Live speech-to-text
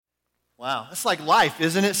Wow, that's like life,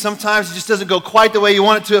 isn't it? Sometimes it just doesn't go quite the way you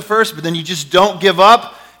want it to at first, but then you just don't give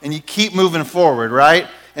up and you keep moving forward, right?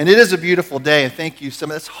 And it is a beautiful day, and thank you so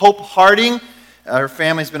much. That's Hope Harding. Her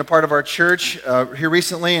family's been a part of our church here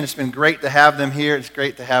recently, and it's been great to have them here. It's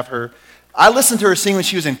great to have her. I listened to her sing when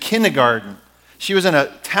she was in kindergarten. She was in a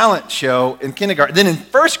talent show in kindergarten. Then in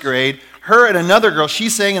first grade, her and another girl, she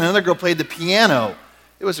sang and another girl played the piano.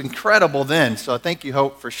 It was incredible then. So thank you,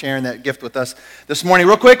 Hope, for sharing that gift with us this morning.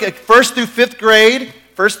 Real quick, first through fifth grade,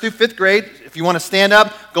 if you want to stand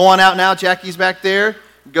up, go on out now. Jackie's back there.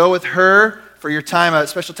 Go with her for your time, a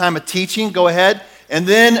special time of teaching. Go ahead. And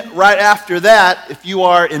then right after that, if you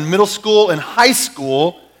are in middle school and high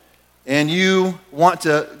school and you want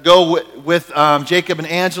to go with Jacob and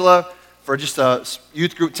Angela for just a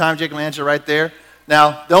youth group time, Jacob and Angela right there.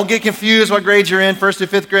 Now, don't get confused what grade you're in, first through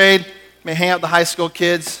fifth grade. You may hang out with the high school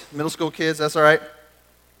kids, middle school kids, that's all right.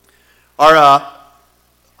 Our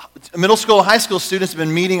middle school and high school students have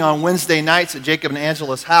been meeting on Wednesday nights at Jacob and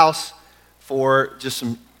Angela's house for just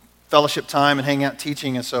some fellowship time and hanging out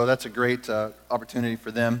teaching, and so that's a great opportunity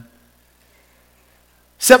for them.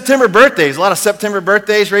 September birthdays, a lot of September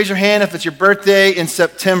birthdays. Raise your hand if it's your birthday in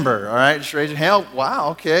September, all right? Just raise your hand. Oh, wow,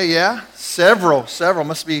 okay, yeah. Several.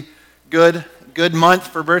 Must be good month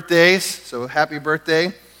for birthdays, so happy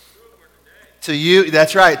birthday to you.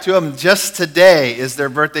 That's right, two of them just today is their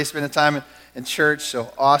birthday, spending time in church,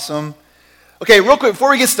 so awesome. Okay, real quick,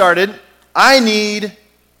 before we get started, I'm just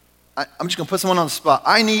going to put someone on the spot.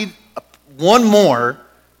 I need one more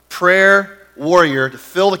prayer warrior to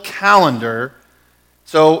fill the calendar.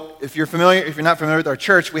 So if you're not familiar with our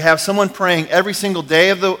church, we have someone praying every single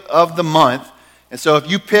day of the month. And so if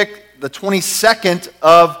you pick the 22nd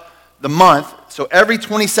of the month, so every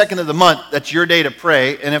 22nd of the month, that's your day to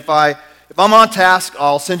pray. And if I'm on task,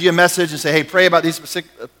 I'll send you a message and say, hey, pray about these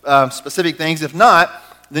specific things. If not,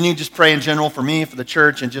 then you can just pray in general for me, for the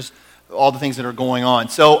church, and just all the things that are going on.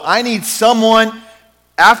 So I need someone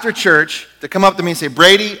after church to come up to me and say,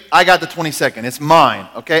 Brady, I got the 22nd. It's mine,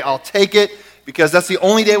 okay? I'll take it because that's the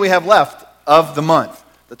only day we have left of the month,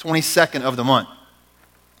 the 22nd of the month.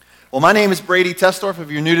 Well, my name is Brady Testorf.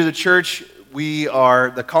 If you're new to the church, we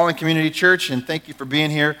are the Calling Community Church, and thank you for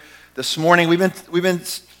being here this morning. We've been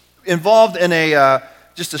involved in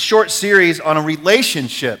just a short series on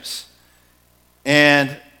relationships,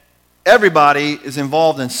 and everybody is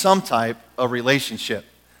involved in some type of relationship.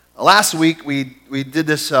 Last week we did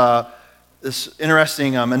this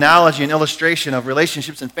interesting analogy and illustration of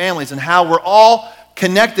relationships and families and how we're all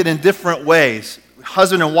connected in different ways,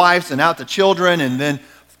 husband and wives, and out to children, and then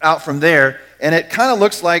out from there. And it kind of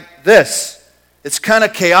looks like this. It's kind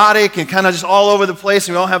of chaotic and kind of just all over the place,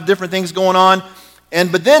 and we all have different things going on.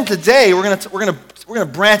 But then today we're gonna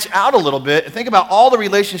branch out a little bit and think about all the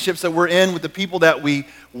relationships that we're in with the people that we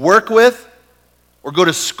work with or go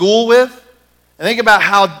to school with, and think about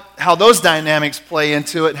how those dynamics play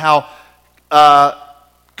into it, and how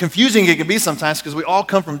confusing it can be sometimes because we all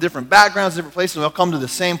come from different backgrounds, different places, and we all come to the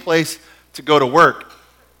same place to go to work.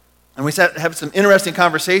 And we have some interesting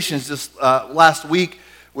conversations just last week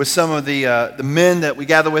with some of the men that we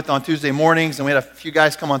gather with on Tuesday mornings, and we had a few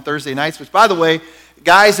guys come on Thursday nights, which, by the way,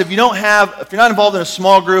 guys, if you're not involved in a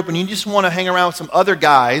small group and you just want to hang around with some other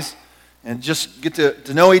guys and just get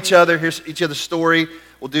to know each other, hear each other's story,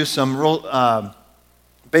 we'll do some real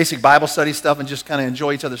basic Bible study stuff and just kind of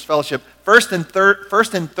enjoy each other's fellowship. First and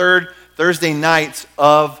third Thursday nights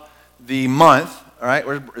of the month. All right,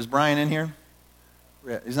 is Brian in here?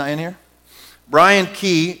 He's not in here? Brian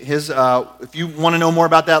Key, if you want to know more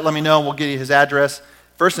about that, let me know. We'll give you his address.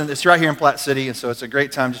 It's right here in Platte City, and so it's a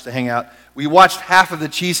great time just to hang out. We watched half of the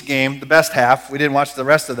Chiefs game, the best half. We didn't watch the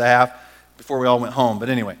rest of the half before we all went home. But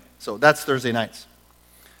anyway, so that's Thursday nights.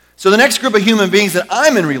 So the next group of human beings that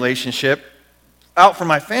I'm in relationship out from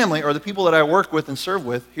my family are the people that I work with and serve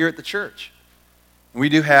with here at the church. We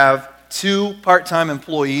do have 2 part-time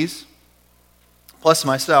employees, plus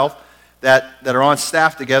myself, that are on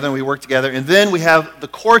staff together, and we work together. And then we have the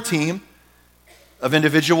core team of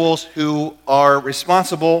individuals who are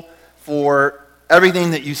responsible for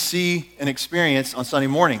everything that you see and experience on Sunday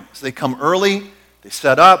morning. So they come early, they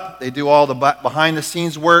set up, they do all the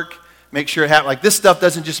behind-the-scenes work, make sure it happens. Like, this stuff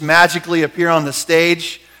doesn't just magically appear on the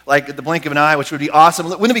stage like at the blink of an eye, which would be awesome.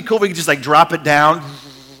 Wouldn't it be cool if we could just drop it down,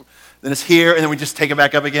 then it's here, and then we just take it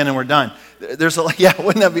back up again and we're done? Wouldn't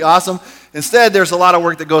that be awesome? Instead, there's a lot of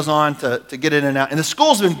work that goes on to get in and out. And the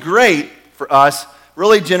school's been great for us,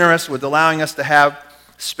 really generous with allowing us to have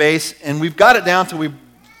space, and we've got it down to we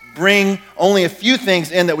bring only a few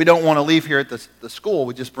things in that we don't want to leave here at the school.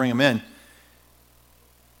 We just bring them in.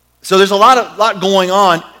 So there's a lot going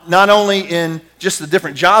on, not only in just the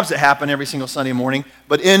different jobs that happen every single Sunday morning,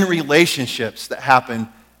 but in relationships that happen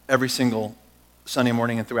every single Sunday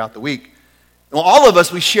morning and throughout the week. Well, all of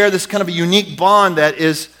us, we share this kind of a unique bond that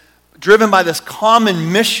is driven by this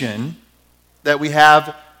common mission that we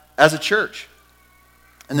have as a church.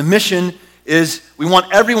 And the mission is we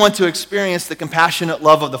want everyone to experience the compassionate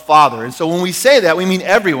love of the Father. And so when we say that, we mean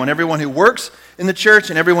everyone who works in the church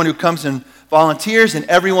and everyone who comes and volunteers and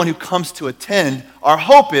everyone who comes to attend. Our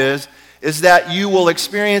hope is that you will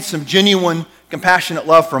experience some genuine compassionate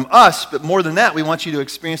love from us, but more than that, we want you to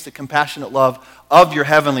experience the compassionate love of your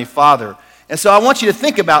Heavenly Father. And so I want you to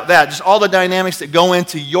think about that, just all the dynamics that go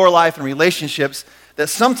into your life and relationships that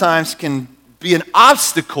sometimes can be an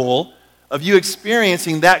obstacle of you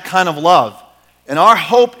experiencing that kind of love. And our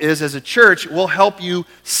hope is, as a church, we'll help you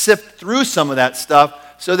sift through some of that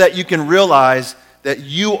stuff so that you can realize that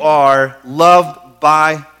you are loved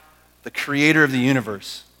by the Creator of the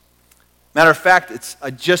universe. Matter of fact,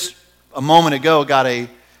 I just a moment ago got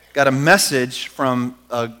a message from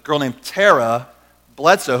a girl named Tara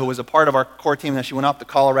Bledsoe, who was a part of our core team, and she went off to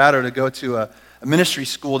Colorado to go to a ministry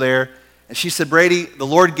school there. And she said, Brady, the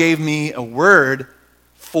Lord gave me a word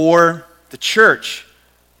for the church,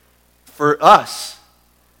 for us.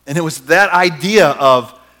 And it was that idea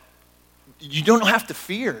of you don't have to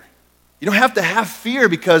fear. You don't have to have fear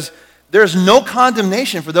because there's no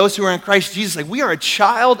condemnation for those who are in Christ Jesus. Like, we are a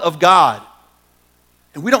child of God.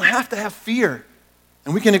 And we don't have to have fear.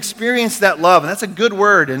 And we can experience that love. And that's a good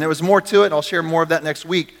word. And there was more to it. And I'll share more of that next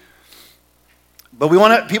week. But we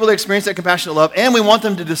want people to experience that compassionate love. And we want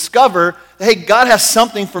them to discover that, hey, God has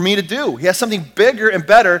something for me to do. He has something bigger and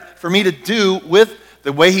better for me to do with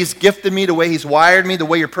the way He's gifted me, the way He's wired me, the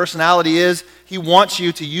way your personality is. He wants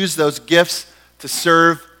you to use those gifts to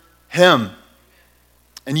serve Him.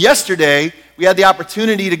 And yesterday, we had the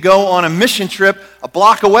opportunity to go on a mission trip a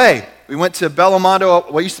block away. We went to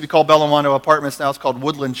Bellamondo, what used to be called Bellamondo Apartments, now it's called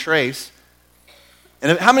Woodland Trace.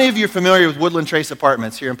 And how many of you are familiar with Woodland Trace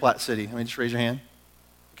Apartments here in Platte City? Let me just raise your hand.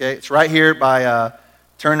 Okay, it's right here by,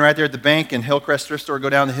 turn right there at the bank and Hillcrest Thrift Store, go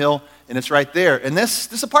down the hill, and it's right there. And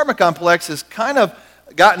this apartment complex has kind of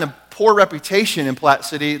gotten a poor reputation in Platte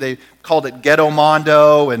City. They called it Ghetto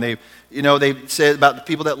Mondo, and they say about the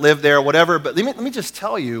people that live there or whatever. But let me just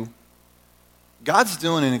tell you, God's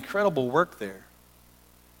doing an incredible work there.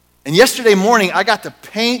 And yesterday morning, I got to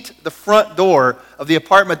paint the front door of the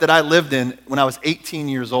apartment that I lived in when I was 18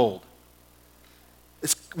 years old.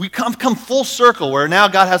 We come full circle where now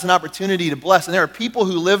God has an opportunity to bless. And there are people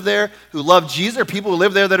who live there who love Jesus. There are people who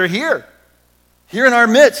live there that are here in our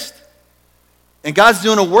midst. And God's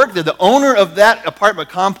doing a work there. The owner of that apartment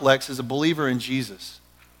complex is a believer in Jesus,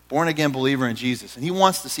 born-again believer in Jesus. And he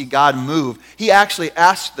wants to see God move. He actually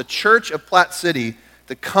asked the church of Platte City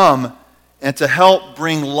to come and to help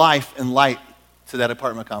bring life and light to that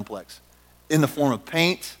apartment complex in the form of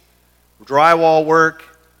paint, drywall work,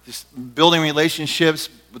 just building relationships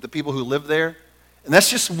with the people who live there. And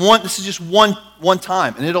this is just one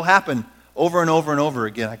time, and it'll happen over and over and over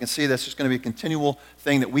again. I can see that's just going to be a continual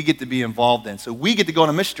thing that we get to be involved in. So we get to go on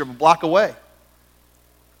a mission trip a block away.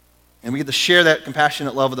 And we get to share that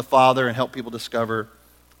compassionate love of the Father and help people discover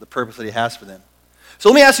the purpose that He has for them. So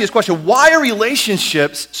let me ask you this question. Why are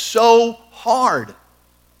relationships so hard?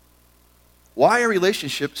 Why are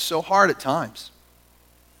relationships so hard at times?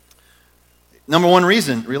 Number one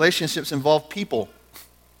reason, relationships involve people.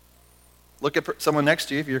 Look at someone next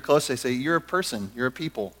to you. If you're close, they say, you're a person, you're a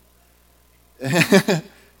people.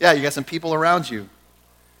 Yeah, you got some people around you.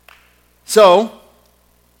 So,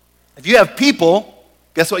 if you have people,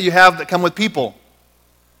 guess what you have that come with people?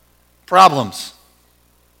 Problems.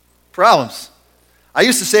 I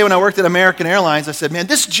used to say when I worked at American Airlines, I said, man,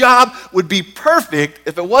 this job would be perfect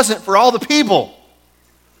if it wasn't for all the people.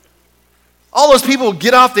 All those people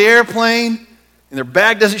get off the airplane, and their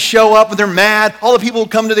bag doesn't show up, and they're mad. All the people who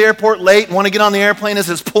come to the airport late and want to get on the airplane as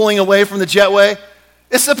it's pulling away from the jetway.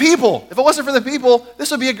 It's the people. If it wasn't for the people,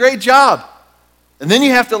 this would be a great job. And then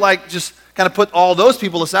you have to just kind of put all those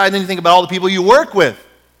people aside, and then you think about all the people you work with.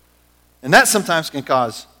 And that sometimes can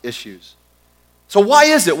cause issues. So why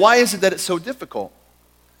is it? Why is it that it's so difficult?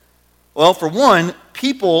 Well, for one,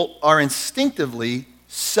 people are instinctively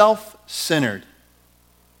self-centered.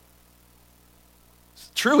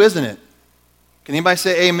 It's true, isn't it? Can anybody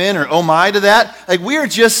say amen or oh my to that? We are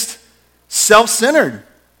just self-centered.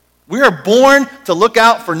 We are born to look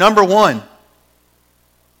out for number one.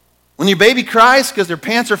 When your baby cries because their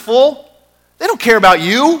pants are full, they don't care about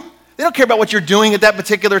you. They don't care about what you're doing at that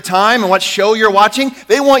particular time and what show you're watching.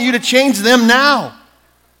 They want you to change them now.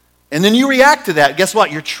 And then you react to that. Guess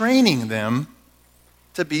what? You're training them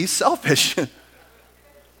to be selfish.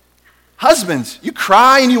 Husbands, you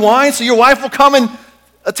cry and you whine so your wife will come and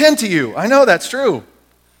attend to you. I know that's true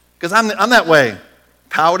because I'm that way,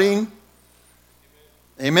 pouting.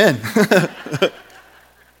 Amen.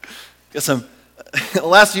 Guess the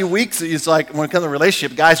last few weeks, it's like when it comes to a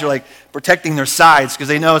relationship, guys are like protecting their sides because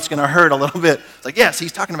they know it's going to hurt a little bit. It's like, yes,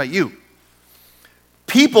 he's talking about you.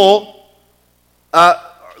 People,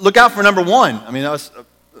 look out for number one. I mean, I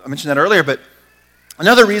mentioned that earlier, but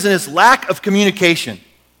another reason is lack of communication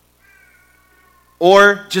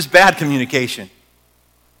or just bad communication.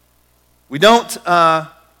 We don't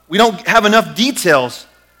have enough details,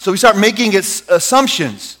 so we start making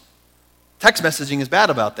assumptions. Text messaging is bad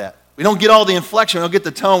about that. We don't get all the inflection, we don't get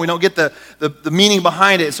the tone, we don't get the meaning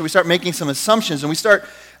behind it, so we start making some assumptions, and we start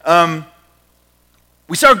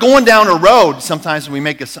going down a road sometimes when we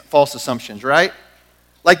make false assumptions, right?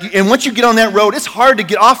 And once you get on that road, it's hard to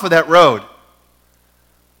get off of that road.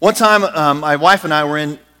 One time, my wife and I were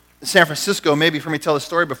in San Francisco, maybe for me to tell the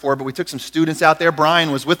story before, but we took some students out there.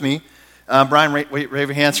 Brian was with me. Brian, wave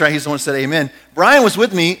your hands, right? He's the one who said amen. Brian was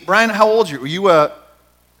with me. Brian, how old are you?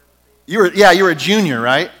 You were a junior,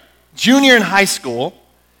 right? Junior in high school,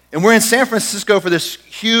 and we're in San Francisco for this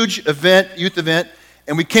huge event, youth event,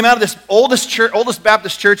 and we came out of this oldest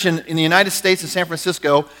Baptist church in the United States in San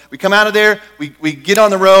Francisco. We come out of there, we get on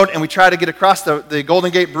the road, and we try to get across the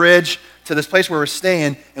Golden Gate Bridge to this place where we're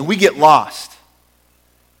staying, and we get lost.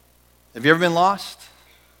 Have you ever been lost?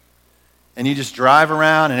 And you just drive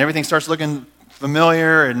around, and everything starts looking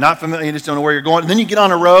familiar and not familiar, you just don't know where you're going. And then you get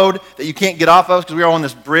on a road that you can't get off of because we were on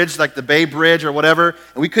this bridge, like the Bay Bridge or whatever,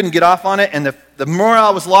 and we couldn't get off on it. And the more I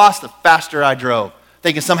was lost, the faster I drove,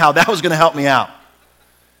 thinking somehow that was going to help me out.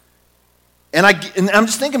 And I'm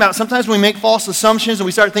just thinking about sometimes when we make false assumptions and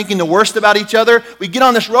we start thinking the worst about each other, we get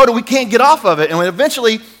on this road and we can't get off of it. And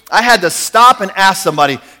eventually I had to stop and ask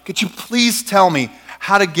somebody, could you please tell me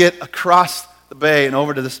how to get across the bay and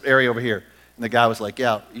over to this area over here? And the guy was like,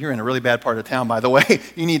 yeah, you're in a really bad part of town, by the way.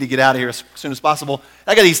 You need to get out of here as soon as possible.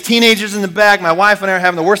 I got these teenagers in the back. My wife and I are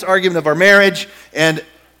having the worst argument of our marriage. And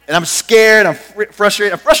I'm scared. I'm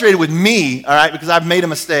frustrated. I'm frustrated with me, all right, because I've made a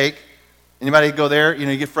mistake. Anybody go there?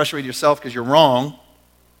 You get frustrated yourself because you're wrong.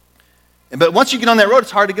 But once you get on that road,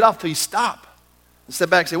 it's hard to get off until you stop and step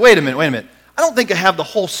back and say, wait a minute. I don't think I have the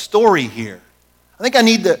whole story here. I think I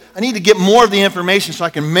need to get more of the information so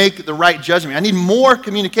I can make the right judgment. I need more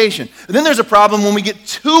communication. And then there's a problem when we get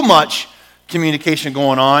too much communication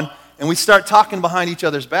going on and we start talking behind each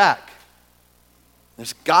other's back.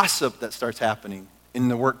 There's gossip that starts happening in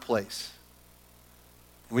the workplace.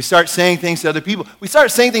 And we start saying things to other people. We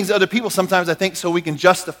start saying things to other people sometimes, I think, so we can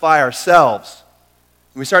justify ourselves.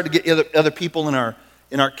 And we start to get other people in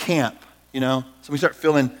our camp, So we start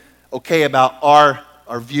feeling okay about our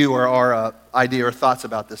view or our idea or thoughts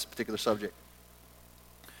about this particular subject.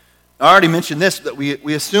 I already mentioned this, that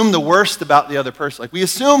we assume the worst about the other person. Like we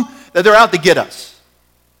assume that they're out to get us.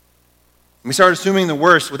 And we start assuming the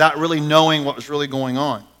worst without really knowing what was really going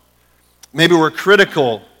on. Maybe we're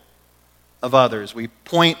critical of others. We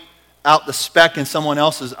point out the speck in someone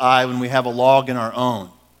else's eye when we have a log in our own.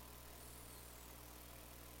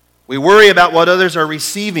 We worry about what others are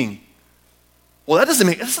receiving. Well,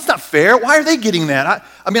 that's not fair. Why are they getting that?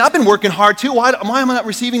 I mean, I've been working hard too. Why am I not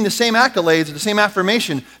receiving the same accolades or the same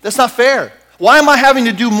affirmation? That's not fair. Why am I having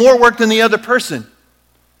to do more work than the other person?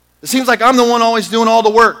 It seems like I'm the one always doing all the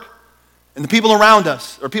work, and the people around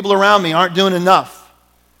us or people around me aren't doing enough.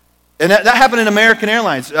 And that happened in American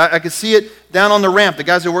Airlines. I could see it down on the ramp, the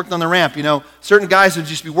guys who worked on the ramp. Certain guys would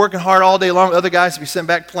just be working hard all day long. Other guys would be sitting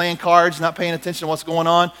back playing cards, not paying attention to what's going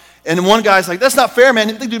on. And then one guy's like, that's not fair,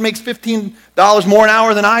 man. The dude makes $15 more an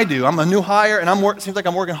hour than I do. I'm a new hire, and it seems like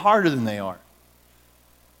I'm working harder than they are.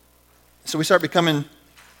 So we start becoming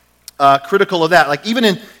critical of that. Like even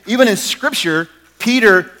in Scripture,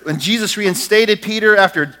 Peter, when Jesus reinstated Peter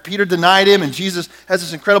after Peter denied him and Jesus has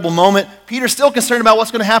this incredible moment, Peter's still concerned about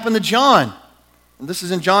what's going to happen to John. And this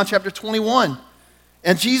is in John chapter 21.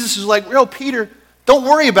 And Jesus is like, Peter, don't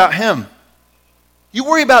worry about him. You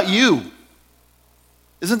worry about you.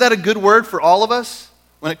 Isn't that a good word for all of us?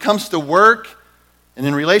 When it comes to work and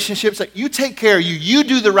in relationships, like you take care of you. You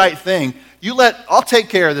do the right thing. I'll take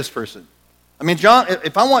care of this person. I mean, John,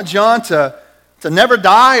 if I want John to never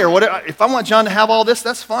die or whatever, if I want John to have all this,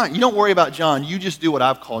 that's fine. You don't worry about John. You just do what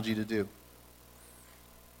I've called you to do.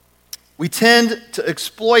 We tend to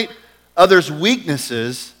exploit others'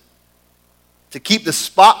 weaknesses to keep the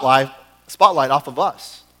spotlight off of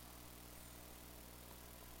us.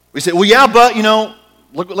 We say, well, yeah, but,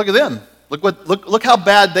 look at them. Look how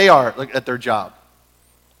bad they are at their job.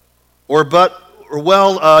 Or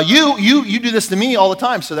well, you do this to me all the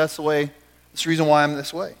time, so that's the reason why I'm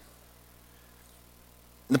this way.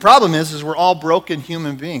 And the problem is we're all broken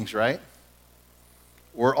human beings, right?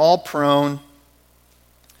 We're all prone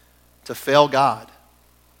to fail God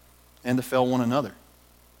and to fail one another.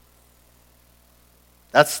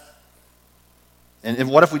 And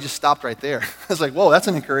what if we just stopped right there? It's like, whoa, that's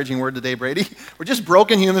an encouraging word today, Brady. We're just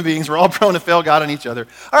broken human beings. We're all prone to fail God and each other.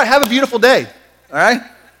 All right, have a beautiful day. All right?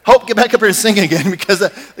 Hope, get back up here and sing again because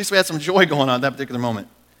at least we had some joy going on at that particular moment.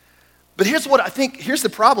 But here's the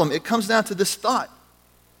problem. It comes down to this thought.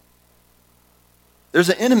 There's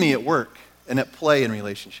an enemy at work and at play in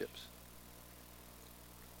relationships.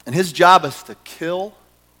 And his job is to kill,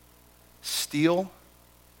 steal,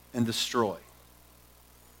 and destroy.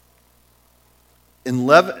 In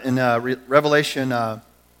Revelation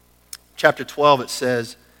chapter 12, it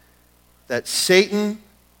says that Satan's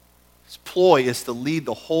ploy is to lead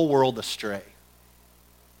the whole world astray.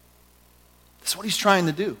 That's what he's trying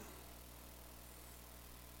to do.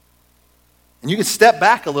 And you can step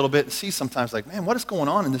back a little bit and see sometimes like, man, what is going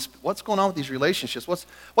on in this? What's going on with these relationships?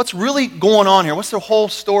 What's really going on here? What's the whole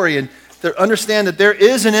story? And to understand that there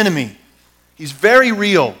is an enemy. He's very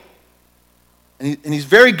real. And he's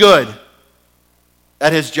very good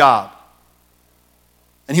at his job.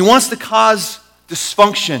 And he wants to cause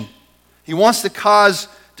dysfunction. He wants to cause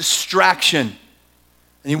distraction.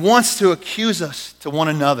 And he wants to accuse us to one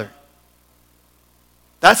another.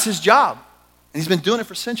 That's his job. And he's been doing it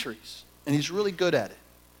for centuries. And he's really good at it.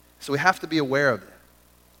 So we have to be aware of that.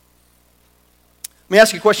 Let me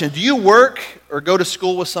ask you a question. Do you work or go to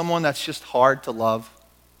school with someone that's just hard to love?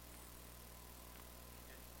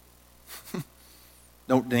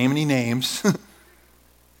 Don't name any names.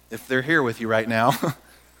 If they're here with you right now,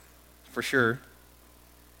 for sure.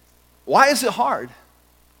 Why is it hard?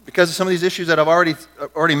 Because of some of these issues that I've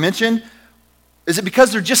already mentioned? Is it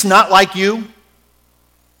because they're just not like you?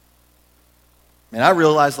 Man, I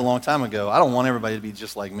realized a long time ago, I don't want everybody to be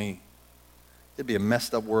just like me. It'd be a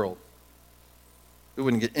messed up world. We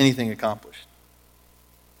wouldn't get anything accomplished.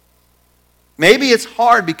 Maybe it's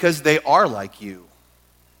hard because they are like you.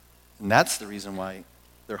 And that's the reason why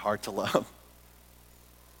they're hard to love.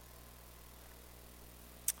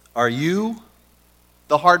 Are you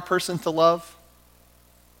the hard person to love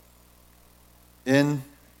in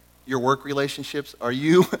your work relationships? Are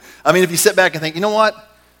you, if you sit back and think, you know what,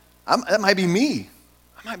 that might be me.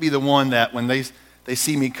 I might be the one that when they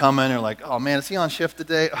see me coming, they're like, oh man, is he on shift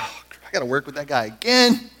today? Oh, I got to work with that guy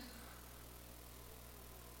again.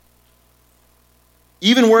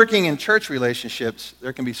 Even working in church relationships,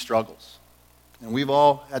 there can be struggles. And we've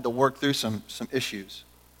all had to work through some issues.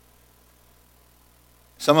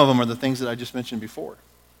 Some of them are the things that I just mentioned before.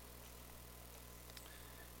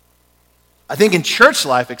 I think in church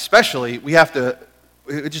life especially, we have to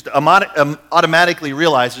just automatically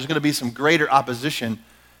realize there's going to be some greater opposition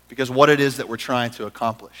because what it is that we're trying to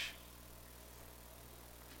accomplish.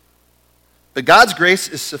 But God's grace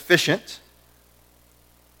is sufficient,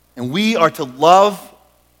 and we are to love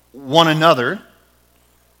one another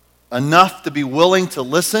enough to be willing to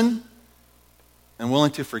listen and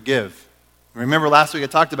willing to forgive. Remember last week I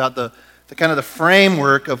talked about the kind of the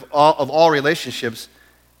framework of all relationships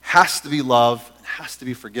has to be love, has to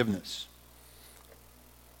be forgiveness.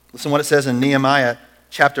 Listen to what it says in Nehemiah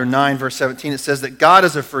chapter 9, verse 17. It says that God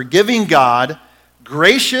is a forgiving God,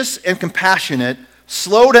 gracious and compassionate,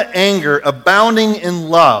 slow to anger, abounding in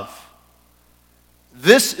love.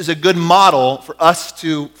 This is a good model for us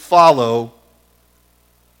to follow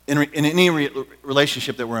in any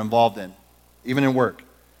relationship that we're involved in, even in work.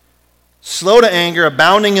 Slow to anger,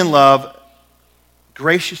 abounding in love,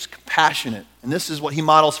 gracious, compassionate. And this is what he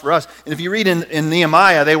models for us. And if you read in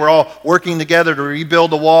Nehemiah, they were all working together to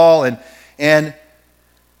rebuild the wall. And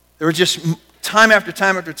there was just time after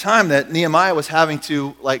time after time that Nehemiah was having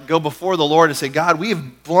to go before the Lord and say, God, we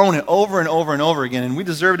have blown it over and over and over again, and we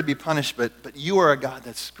deserve to be punished, but you are a God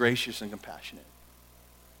that's gracious and compassionate.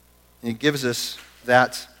 And he gives us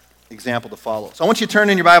that example to follow. So I want you to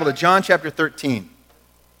turn in your Bible to John chapter 13.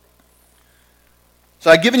 So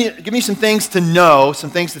I've given you some things to know, some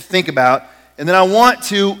things to think about, and then I want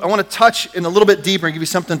to touch in a little bit deeper and give you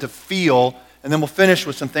something to feel, and then we'll finish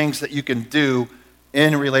with some things that you can do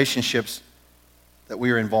in relationships that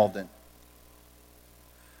we are involved in.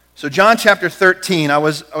 So John chapter 13, I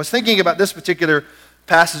was thinking about this particular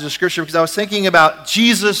passage of Scripture because I was thinking about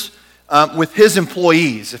Jesus with his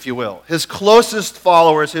employees, if you will, his closest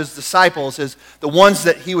followers, his disciples, the ones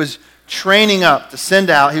that he was training up to send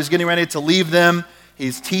out. He was getting ready to leave them.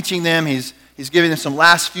 He's teaching them. He's giving them some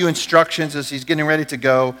last few instructions as he's getting ready to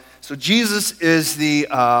go. So Jesus is the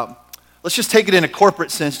let's just take it in a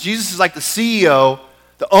corporate sense. Jesus is like the CEO,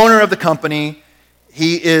 the owner of the company.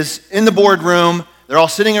 He is in the boardroom. They're all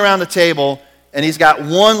sitting around the table, and he's got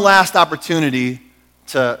one last opportunity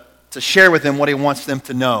to share with them what he wants them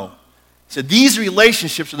to know. So these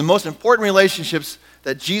relationships are the most important relationships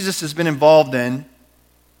that Jesus has been involved in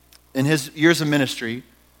his years of ministry.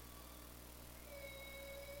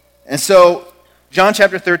 And so, John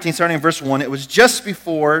chapter 13, starting in verse 1, it was just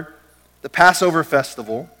before the Passover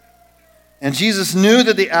festival, and Jesus knew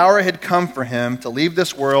that the hour had come for him to leave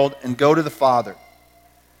this world and go to the Father.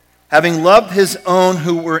 Having loved his own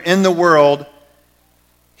who were in the world,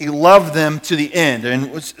 he loved them to the end.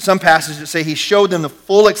 And some passages say he showed them the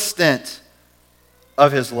full extent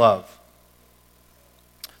of his love.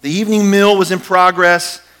 The evening meal was in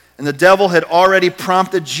progress, and the devil had already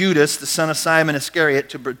prompted Judas, the son of Simon Iscariot,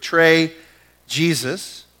 to betray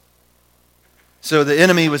Jesus. So the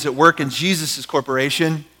enemy was at work in Jesus'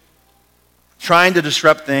 corporation, trying to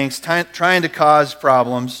disrupt things, trying to cause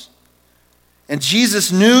problems. And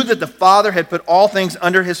Jesus knew that the Father had put all things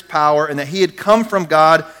under his power and that he had come from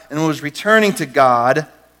God and was returning to God.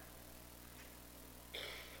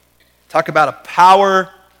 Talk about a power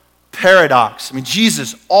paradox. I mean,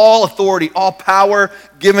 Jesus, all authority, all power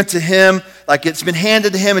given to him, like it's been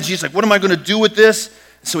handed to him, and Jesus like, what am I going to do with this?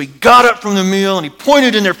 And so he got up from the meal and he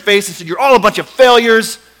pointed in their face and said, you're all a bunch of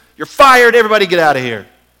failures. You're fired. Everybody get out of here.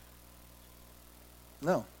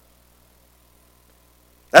 No.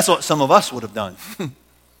 That's what some of us would have done.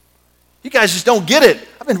 You guys just don't get it.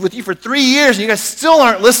 I've been with you for 3 years and you guys still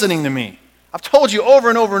aren't listening to me. I've told you over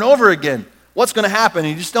and over and over again what's going to happen,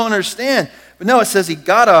 and you just don't understand. But no, it says he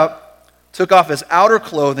got up, took off his outer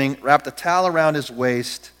clothing, wrapped a towel around his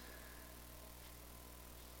waist.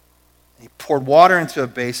 He poured water into a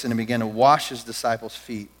basin and began to wash his disciples'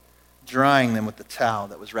 feet, drying them with the towel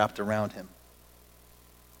that was wrapped around him.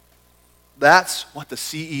 That's what the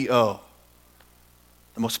CEO,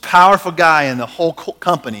 the most powerful guy in the whole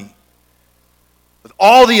company, with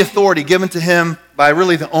all the authority given to him by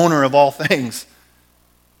really the owner of all things.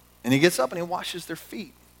 And he gets up and he washes their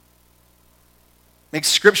feet. Makes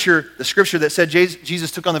Scripture, the Scripture that said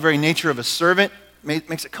Jesus took on the very nature of a servant,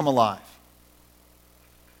 makes it come alive.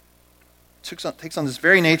 Takes on this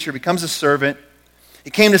very nature, becomes a servant. He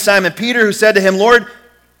came to Simon Peter, who said to him, Lord,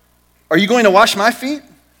 are you going to wash my feet?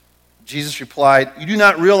 Jesus replied, you do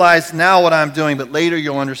not realize now what I'm doing, but later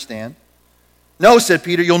you'll understand. No, said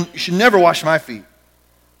Peter, you should never wash my feet.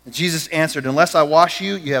 And Jesus answered, unless I wash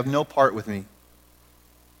you, you have no part with me.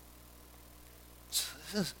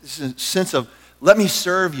 This is a sense of, let me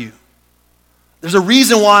serve you. There's a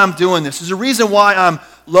reason why I'm doing this. There's a reason why I'm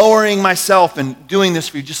lowering myself and doing this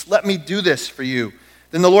for you. Just let me do this for you.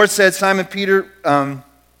 Then the Lord said, Simon Peter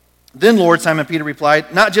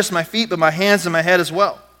replied, not just my feet, but my hands and my head as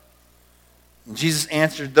well. And Jesus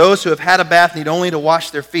answered, those who have had a bath need only to wash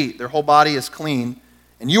their feet. Their whole body is clean.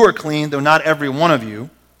 And you are clean, though not every one of you.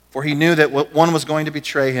 For he knew that one was going to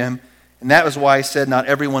betray him. And that was why he said not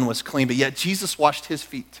everyone was clean. But yet Jesus washed his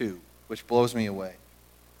feet too, which blows me away.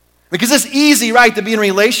 Because it's easy, right, to be in a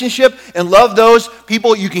relationship and love those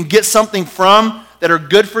people you can get something from that are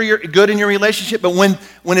good in your relationship. But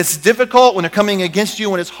when it's difficult, when they're coming against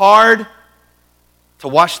you, when it's hard, to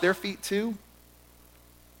wash their feet too.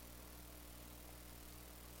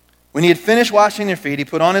 When he had finished washing their feet, he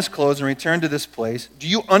put on his clothes and returned to this place. Do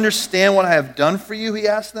you understand what I have done for you? He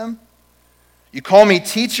asked them. You call me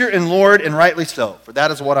teacher and Lord, and rightly so, for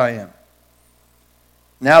that is what I am.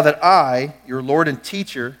 Now that I, your Lord and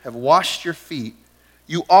teacher, have washed your feet,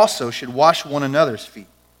 you also should wash one another's feet.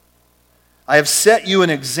 I have set you an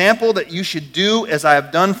example that you should do as I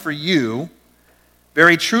have done for you.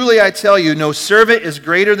 Very truly I tell you, no servant is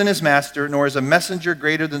greater than his master, nor is a messenger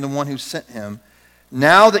greater than the one who sent him.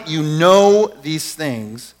 Now that you know these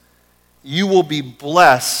things, you will be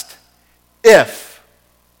blessed if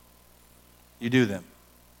you do them.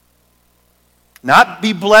 Not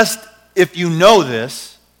be blessed if you know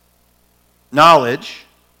this knowledge,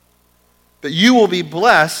 but you will be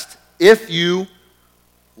blessed if you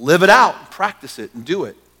live it out, practice it, and do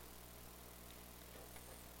it.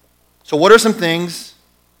 So what are some things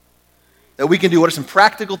that we can do? What are some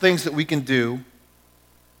practical things that we can do?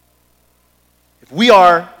 If we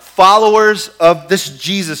are followers of this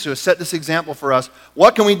Jesus who has set this example for us,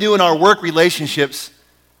 what can we do in our work relationships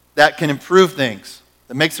that can improve things,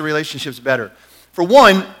 that makes the relationships better? For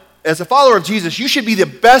one, as a follower of Jesus, you should be the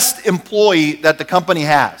best employee that the company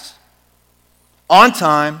has. On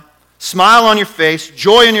time, smile on your face,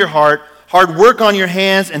 joy in your heart, hard work on your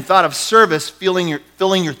hands, and thought of service filling your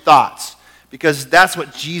thoughts. Because that's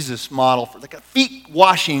what Jesus modeled for, like a feet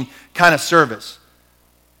washing kind of service.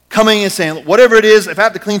 coming and saying, whatever it is, if I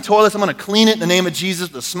have to clean toilets, I'm going to clean it in the name of Jesus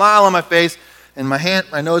with a smile on my face and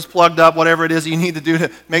my nose plugged up, whatever it is you need to do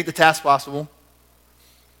to make the task possible.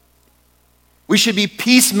 We should be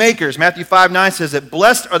peacemakers. Matthew 5:9 says that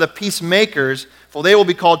blessed are the peacemakers, for they will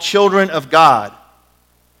be called children of God.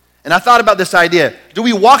 And I thought about this idea. Do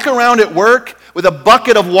we walk around at work with a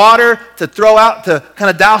bucket of water to throw out to kind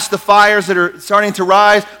of douse the fires that are starting to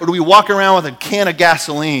rise? Or do we walk around with a can of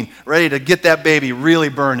gasoline ready to get that baby really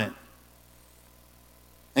burning?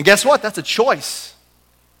 And guess what? That's a choice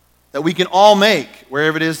that we can all make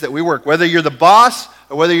wherever it is that we work. Whether you're the boss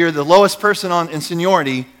or whether you're the lowest person in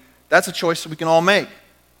seniority, that's a choice that we can all make.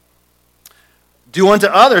 Do unto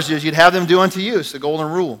others as you'd have them do unto you. It's the golden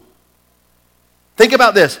rule. Think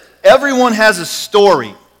about this. Everyone has a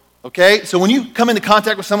story, okay? So when you come into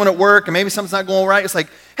contact with someone at work and maybe something's not going right, it's like,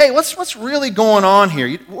 hey, what's really going on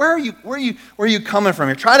here? Where are you coming from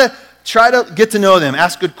here? Try to get to know them.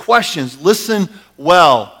 Ask good questions. Listen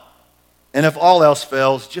well. And if all else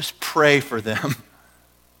fails, just pray for them.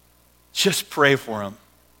 Just pray for them.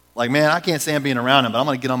 Like, man, I can't stand being around them, but I'm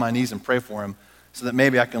going to get on my knees and pray for them so that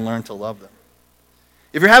maybe I can learn to love them.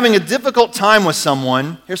 If you're having a difficult time with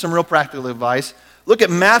someone, here's some real practical advice. Look at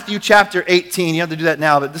Matthew chapter 18. You have to do that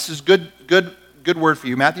now, but this is good word for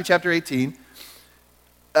you. Matthew chapter 18.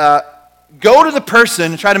 Go to the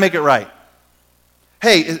person and try to make it right.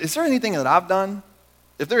 Hey, is there anything that I've done?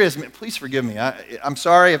 If there is, please forgive me. I'm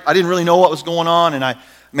sorry. If I didn't really know what was going on and I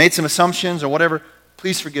made some assumptions or whatever,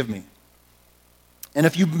 please forgive me. And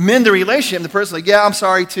if you mend the relationship, the person's like, yeah, I'm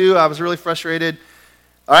sorry too. I was really frustrated.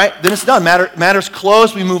 All right, then it's done. Matter's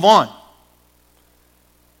closed. We move on.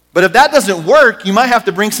 But if that doesn't work, you might have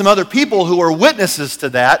to bring some other people who are witnesses to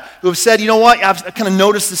that, who have said, you know what, I kind of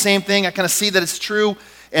noticed the same thing. I kind of see that it's true.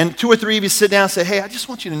 And 2 or 3 of you sit down and say, hey, I just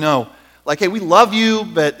want you to know, like, hey, we love you,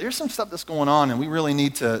 but there's some stuff that's going on, and we really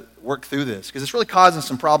need to work through this because it's really causing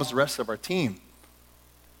some problems to the rest of our team.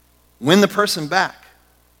 Win the person back.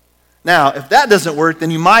 Now, if that doesn't work,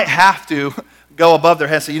 then you might have to go above their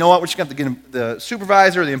head and say, you know what, we're just going to have to get the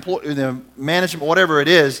supervisor, the employee, the management, whatever it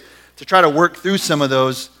is, to try to work through some of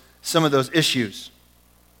those issues.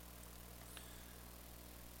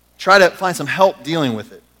 Try to find some help dealing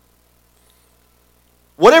with it.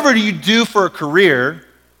 Whatever you do for a career,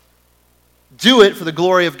 do it for the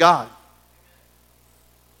glory of God.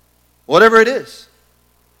 Whatever it is.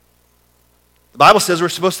 The Bible says we're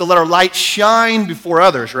supposed to let our light shine before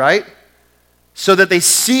others, right? So that they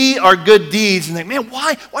see our good deeds and think, man,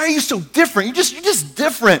 why are you so different? You're just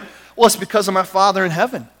different. Well, it's because of my Father in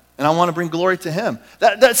heaven, and I want to bring glory to Him.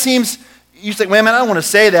 That seems, you say, man, I don't want to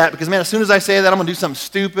say that because, man, as soon as I say that, I'm going to do something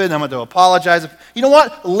stupid, and I'm going to apologize. You know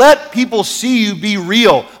what? Let people see you be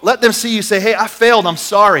real. Let them see you say, hey, I failed, I'm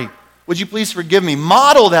sorry. Would you please forgive me?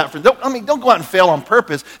 Model that don't go out and fail on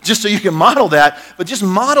purpose just so you can model that, but just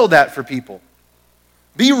model that for people.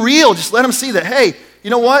 Be real. Just let them see that, hey, you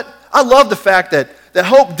know what? I love the fact that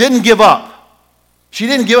Hope didn't give up. She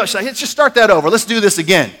didn't give up. She's like, let's just start that over. Let's do this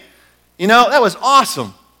again. You know, that was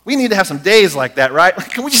awesome. We need to have some days like that, right?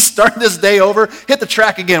 Can we just start this day over? Hit the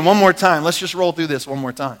track again one more time. Let's just roll through this one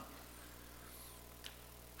more time.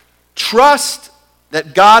 Trust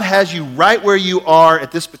that God has you right where you are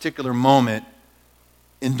at this particular moment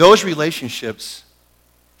in those relationships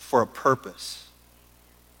for a purpose.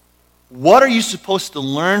 What are you supposed to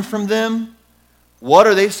learn from them? What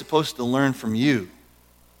are they supposed to learn from you?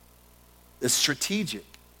 It's strategic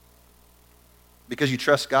because you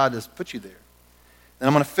trust God to put you there. And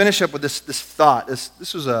I'm going to finish up with this thought.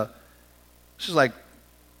 This was like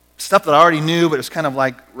stuff that I already knew, but it was kind of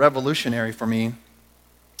like revolutionary for me.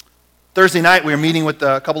 Thursday night, we were meeting with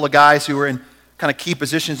a couple of guys who were in kind of key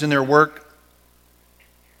positions in their work.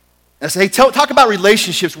 And I said, hey, talk about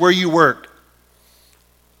relationships where you work.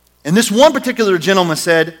 And this one particular gentleman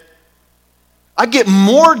said, I get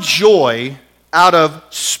more joy out of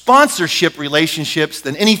sponsorship relationships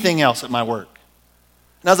than anything else at my work.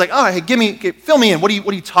 And I was like, all right, hey, fill me in. What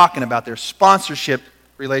are you talking about there? Sponsorship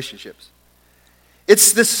relationships.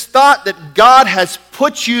 It's this thought that God has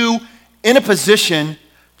put you in a position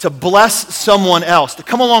to bless someone else, to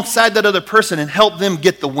come alongside that other person and help them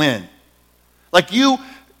get the win. Like you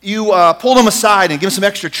pull them aside and give them some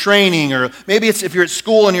extra training, or maybe it's if you're at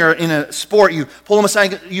school and you're in a sport, you pull them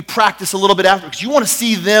aside and you practice a little bit after because you want to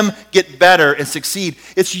see them get better and succeed.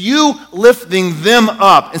 It's you lifting them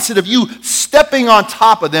up instead of you stepping on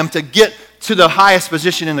top of them to get to the highest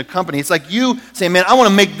position in the company. It's like you saying, man, I want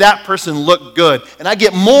to make that person look good, and I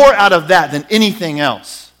get more out of that than anything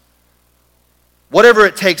else. Whatever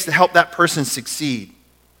it takes to help that person succeed.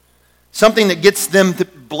 Something that gets them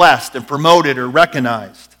blessed and promoted or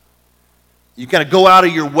recognized. You got to go out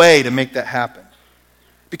of your way to make that happen.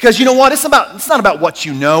 Because you know what? It's not about what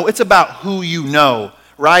you know. It's about who you know,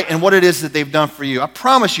 right? And what it is that they've done for you. I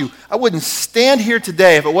promise you, I wouldn't stand here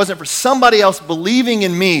today if it wasn't for somebody else believing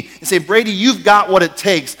in me and say, Brady, you've got what it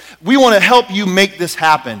takes. We want to help you make this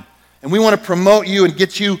happen. And we want to promote you and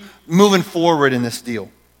get you moving forward in this deal.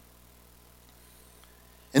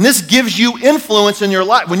 And this gives you influence in your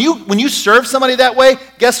life. When you serve somebody that way,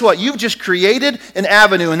 guess what? You've just created an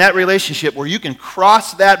avenue in that relationship where you can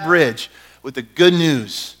cross that bridge with the good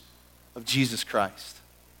news of Jesus Christ.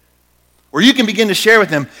 Where you can begin to share with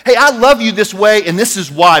them, hey, I love you this way, and this is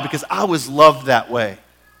why, because I was loved that way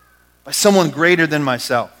by someone greater than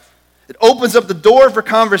myself. It opens up the door for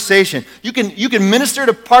conversation. You can minister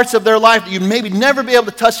to parts of their life that you'd maybe never be able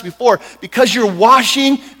to touch before because you're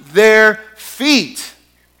washing their feet.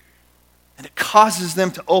 And it causes them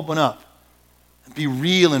to open up and be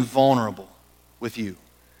real and vulnerable with you.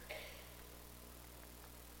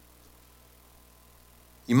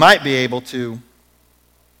 You might be able to,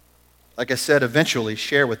 like I said, eventually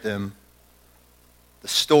share with them the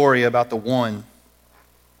story about the one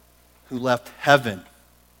who left heaven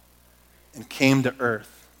and came to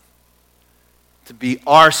earth to be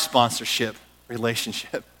our sponsorship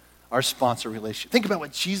relationship, our sponsor relationship. Think about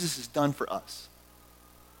what Jesus has done for us.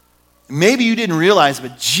 Maybe you didn't realize,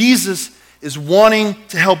 but Jesus is wanting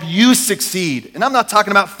to help you succeed. And I'm not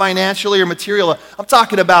talking about financially or material. I'm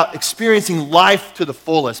talking about experiencing life to the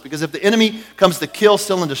fullest. Because if the enemy comes to kill,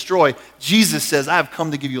 steal, and destroy, Jesus says, I have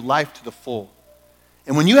come to give you life to the full.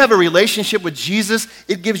 And when you have a relationship with Jesus,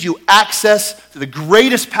 it gives you access to the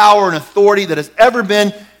greatest power and authority that has ever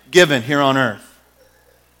been given here on earth.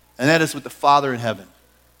 And that is with the Father in heaven.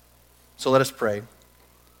 So let us pray.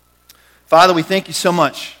 Father, we thank you so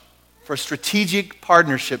much for strategic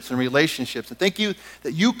partnerships and relationships. And thank you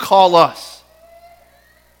that you call us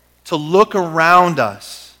to look around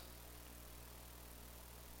us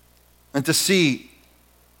and to see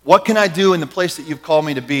what can I do in the place that you've called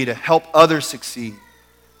me to be to help others succeed.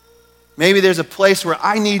 Maybe there's a place where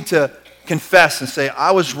I need to confess and say,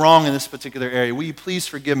 I was wrong in this particular area. Will you please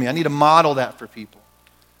forgive me? I need to model that for people.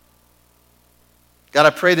 God, I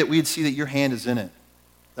pray that we'd see that your hand is in it.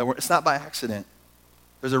 That it's not by accident.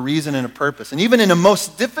 There's a reason and a purpose. And even in the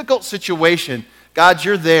most difficult situation, God,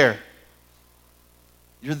 you're there.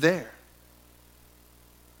 You're there.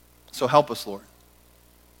 So help us, Lord.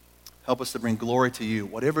 Help us to bring glory to you,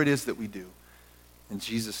 whatever it is that we do. In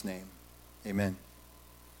Jesus' name, amen.